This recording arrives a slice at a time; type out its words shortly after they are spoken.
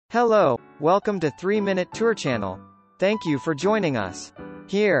Hello, welcome to 3-Minute Tour Channel. Thank you for joining us.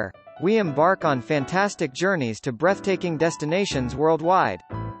 Here, we embark on fantastic journeys to breathtaking destinations worldwide.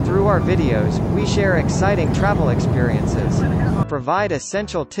 Through our videos, we share exciting travel experiences, provide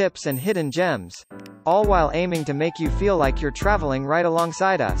essential tips and hidden gems, all while aiming to make you feel like you're traveling right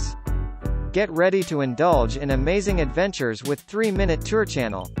alongside us. Get ready to indulge in amazing adventures with 3-Minute Tour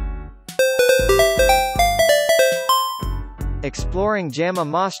Channel. Exploring Jama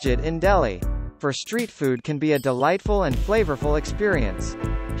Masjid in Delhi. For street food can be a delightful and flavorful experience.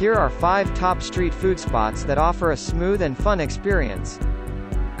 Here are 5 top street food spots that offer a smooth and fun experience.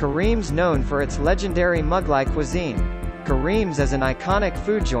 Karim's, known for its legendary Mughlai cuisine. Karim's is an iconic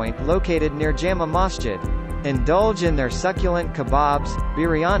food joint located near Jama Masjid. Indulge in their succulent kebabs,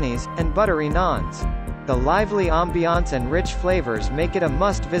 biryanis, and buttery naans. The lively ambiance and rich flavors make it a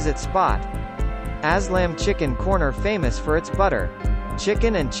must-visit spot. Aslam Chicken Corner, famous for its butter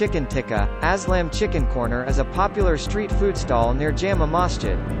chicken and chicken tikka. Aslam Chicken Corner is a popular street food stall near Jama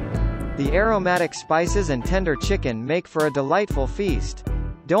Masjid. The aromatic spices and tender chicken make for a delightful feast.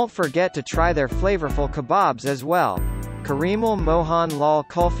 Don't forget to try their flavorful kebabs as well. Karimul Mohan Lal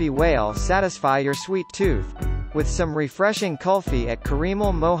Kulfi Whale, satisfy your sweet tooth with some refreshing kulfi at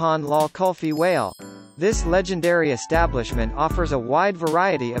Karimul Mohan Lal Kulfi Whale. This legendary establishment offers a wide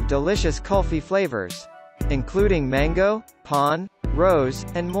variety of delicious kulfi flavors, including mango, pan, rose,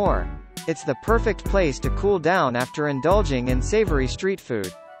 and more. It's the perfect place to cool down after indulging in savory street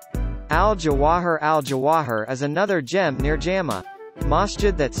food. Al-Jawahar is another gem near Jama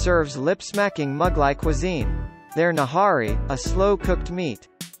Masjid that serves lip-smacking Mughlai cuisine. Their Nihari, a slow-cooked meat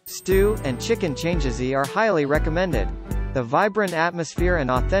stew, and Chicken Jahangiri are highly recommended. The vibrant atmosphere and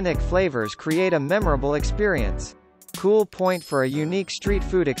authentic flavors create a memorable experience. Cool Point, for a unique street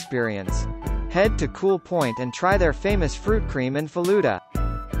food experience. Head to Cool Point and try their famous fruit cream and faluda.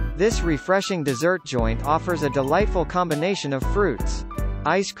 This refreshing dessert joint offers a delightful combination of fruits,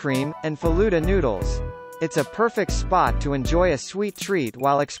 ice cream, and faluda noodles. It's a perfect spot to enjoy a sweet treat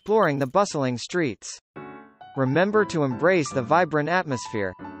while exploring the bustling streets. Remember to embrace the vibrant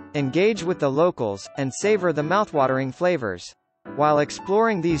atmosphere, engage with the locals, and savor the mouthwatering flavors while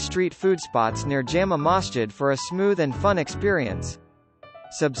exploring these street food spots near Jama Masjid for a smooth and fun experience.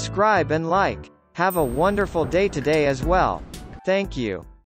 Subscribe and like. Have a wonderful day today as well. Thank you.